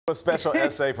A special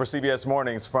essay for CBS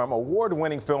Mornings from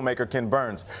award-winning filmmaker Ken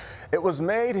Burns. It was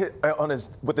made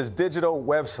with his digital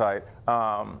website.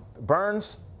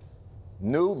 Burns'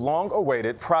 new,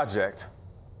 long-awaited project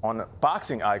on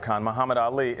boxing icon Muhammad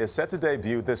Ali is set to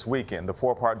debut this weekend. The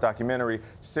four-part documentary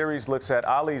series looks at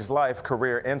Ali's life,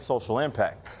 career, and social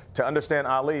impact. To understand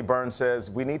Ali, Burns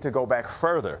says we need to go back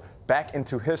further, back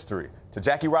into history, to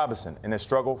Jackie Robinson and his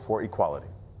struggle for equality.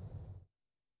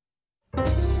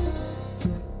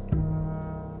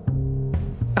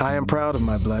 I am proud of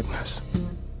my blackness,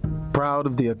 proud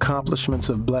of the accomplishments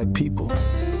of black people.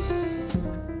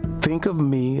 Think of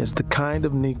me as the kind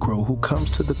of Negro who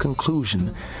comes to the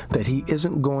conclusion that he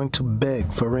isn't going to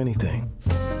beg for anything,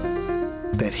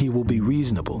 that he will be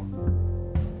reasonable,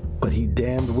 but he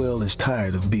damned well is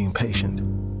tired of being patient.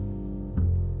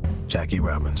 Jackie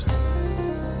Robinson.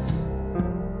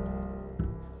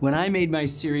 When I made my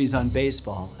series on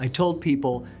baseball, I told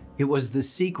people it was the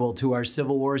sequel to our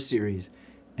Civil War series,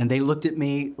 and they looked at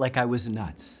me like I was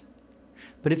nuts.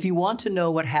 But if you want to know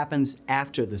what happens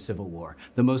after the Civil War,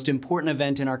 the most important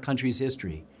event in our country's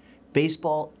history,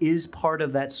 baseball is part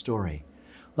of that story.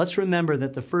 Let's remember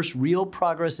that the first real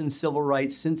progress in civil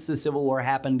rights since the Civil War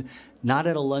happened not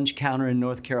at a lunch counter in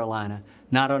North Carolina,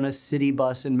 not on a city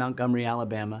bus in Montgomery,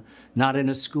 Alabama, not in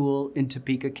a school in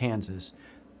Topeka, Kansas,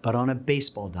 but on a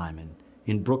baseball diamond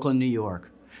in Brooklyn, New York,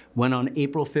 when on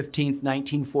April 15,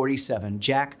 1947,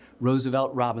 Jack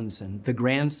Roosevelt Robinson, the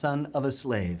grandson of a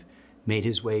slave, made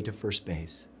his way to first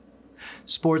base.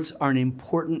 Sports are an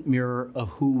important mirror of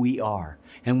who we are.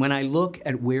 And when I look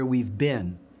at where we've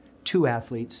been, two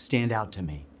athletes stand out to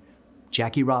me: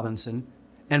 Jackie Robinson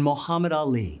and Muhammad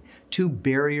Ali, two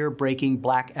barrier-breaking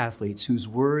black athletes whose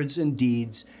words and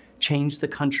deeds changed the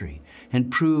country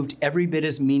and proved every bit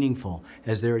as meaningful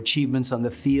as their achievements on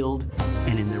the field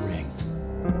and in the ring.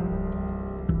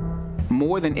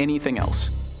 More than anything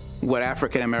else, what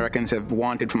African Americans have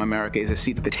wanted from America is a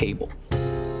seat at the table.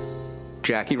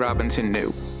 Jackie Robinson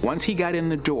knew once he got in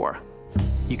the door,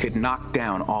 you could knock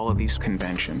down all of these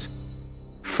conventions.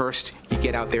 First, you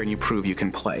get out there and you prove you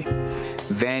can play.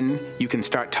 Then you can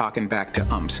start talking back to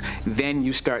umps. Then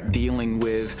you start dealing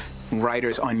with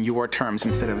writers on your terms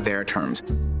instead of their terms.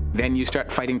 Then you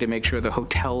start fighting to make sure the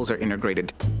hotels are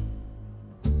integrated.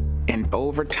 And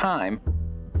over time,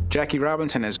 Jackie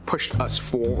Robinson has pushed us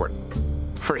forward.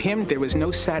 For him, there was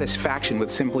no satisfaction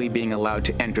with simply being allowed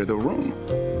to enter the room.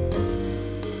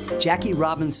 Jackie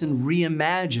Robinson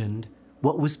reimagined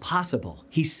what was possible.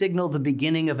 He signaled the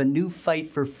beginning of a new fight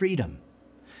for freedom.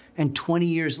 And 20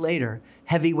 years later,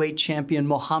 heavyweight champion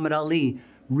Muhammad Ali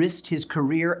risked his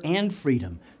career and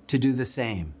freedom to do the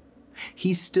same.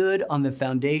 He stood on the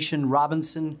foundation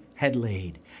Robinson had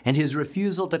laid, and his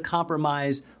refusal to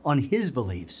compromise on his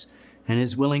beliefs and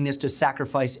his willingness to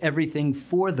sacrifice everything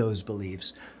for those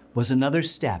beliefs was another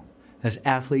step as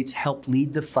athletes helped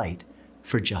lead the fight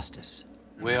for justice.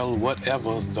 Well,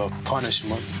 whatever the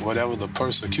punishment, whatever the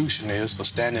persecution is for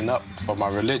standing up for my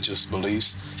religious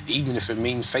beliefs, even if it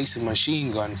means facing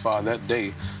machine gun fire that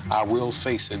day, I will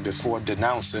face it before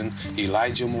denouncing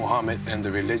Elijah Muhammad and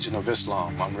the religion of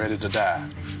Islam. I'm ready to die.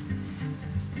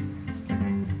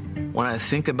 When I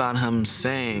think about him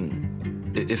saying,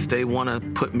 if they want to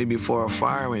put me before a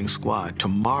firing squad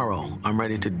tomorrow, I'm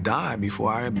ready to die before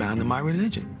I abandon my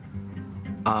religion.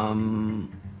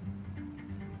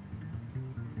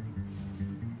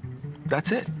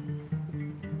 That's it.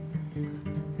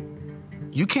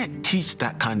 You can't teach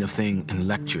that kind of thing in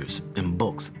lectures, in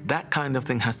books. That kind of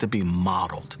thing has to be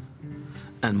modeled.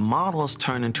 And models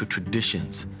turn into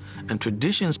traditions. And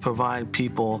traditions provide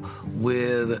people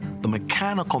with the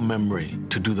mechanical memory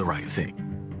to do the right thing.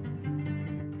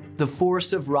 The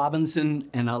force of Robinson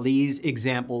and Ali's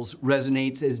examples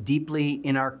resonates as deeply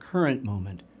in our current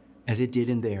moment as it did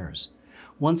in theirs.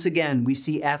 Once again, we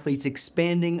see athletes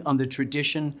expanding on the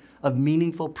tradition of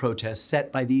meaningful protest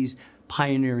set by these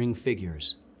pioneering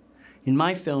figures. In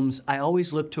my films, I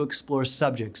always look to explore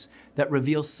subjects that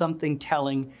reveal something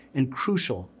telling and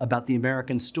crucial about the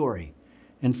American story.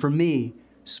 And for me,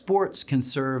 sports can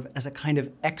serve as a kind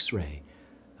of X-ray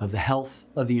of the health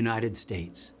of the United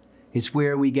States. It's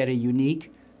where we get a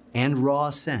unique and raw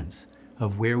sense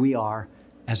of where we are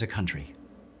as a country.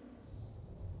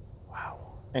 Wow,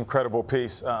 incredible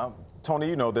piece. Tony,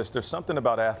 you know this, there's something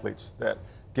about athletes that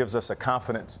gives us a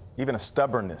confidence, even a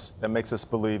stubbornness that makes us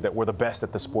believe that we're the best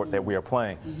at the sport that we are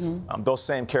playing. Those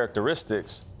same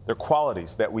characteristics They're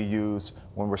qualities that we use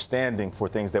when we're standing for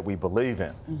things that we believe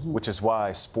in, which is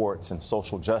why sports and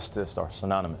social justice are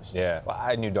synonymous. Yeah, well,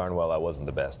 I knew darn well I wasn't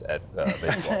the best at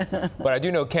baseball. But I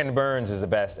do know Ken Burns is the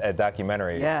best at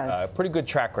documentary. Yes. Pretty good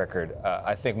track record.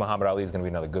 I think Muhammad Ali is going to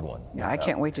be another good one. Yeah, I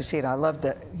can't wait to see it. I love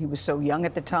that he was so young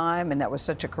at the time, and that was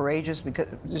such a courageous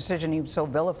decision. He was so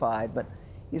vilified, but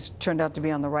he's turned out to be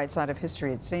on the right side of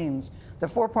history, it seems. The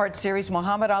 4-part series,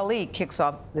 Muhammad Ali, kicks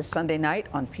off this Sunday night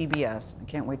on PBS. I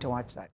can't wait to watch that.